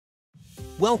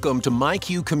Welcome to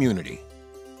myQ Community.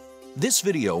 This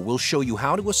video will show you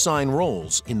how to assign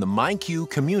roles in the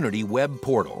myQ Community web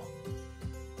portal.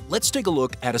 Let's take a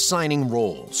look at assigning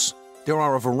roles. There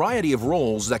are a variety of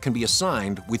roles that can be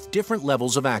assigned with different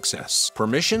levels of access.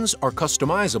 Permissions are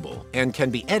customizable and can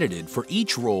be edited for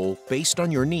each role based on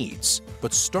your needs,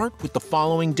 but start with the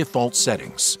following default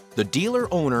settings. The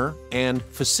dealer owner and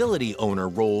facility owner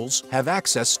roles have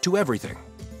access to everything.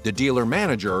 The dealer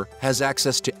manager has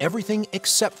access to everything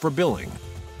except for billing,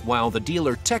 while the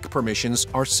dealer tech permissions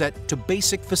are set to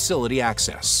basic facility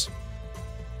access.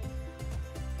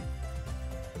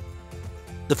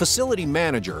 The facility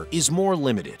manager is more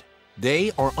limited.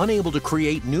 They are unable to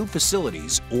create new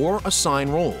facilities or assign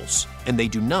roles, and they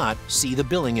do not see the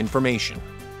billing information.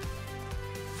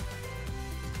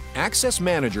 Access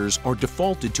managers are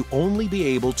defaulted to only be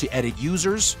able to edit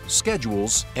users,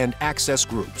 schedules, and access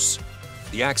groups.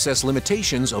 The access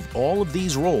limitations of all of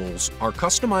these roles are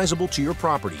customizable to your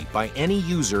property by any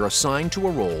user assigned to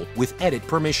a role with edit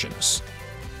permissions.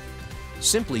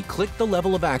 Simply click the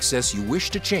level of access you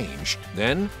wish to change,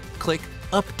 then click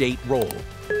Update Role.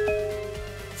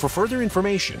 For further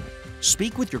information,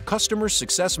 speak with your Customer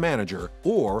Success Manager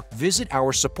or visit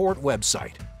our support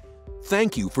website.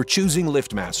 Thank you for choosing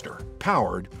LiftMaster,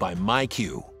 powered by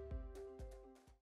myQ.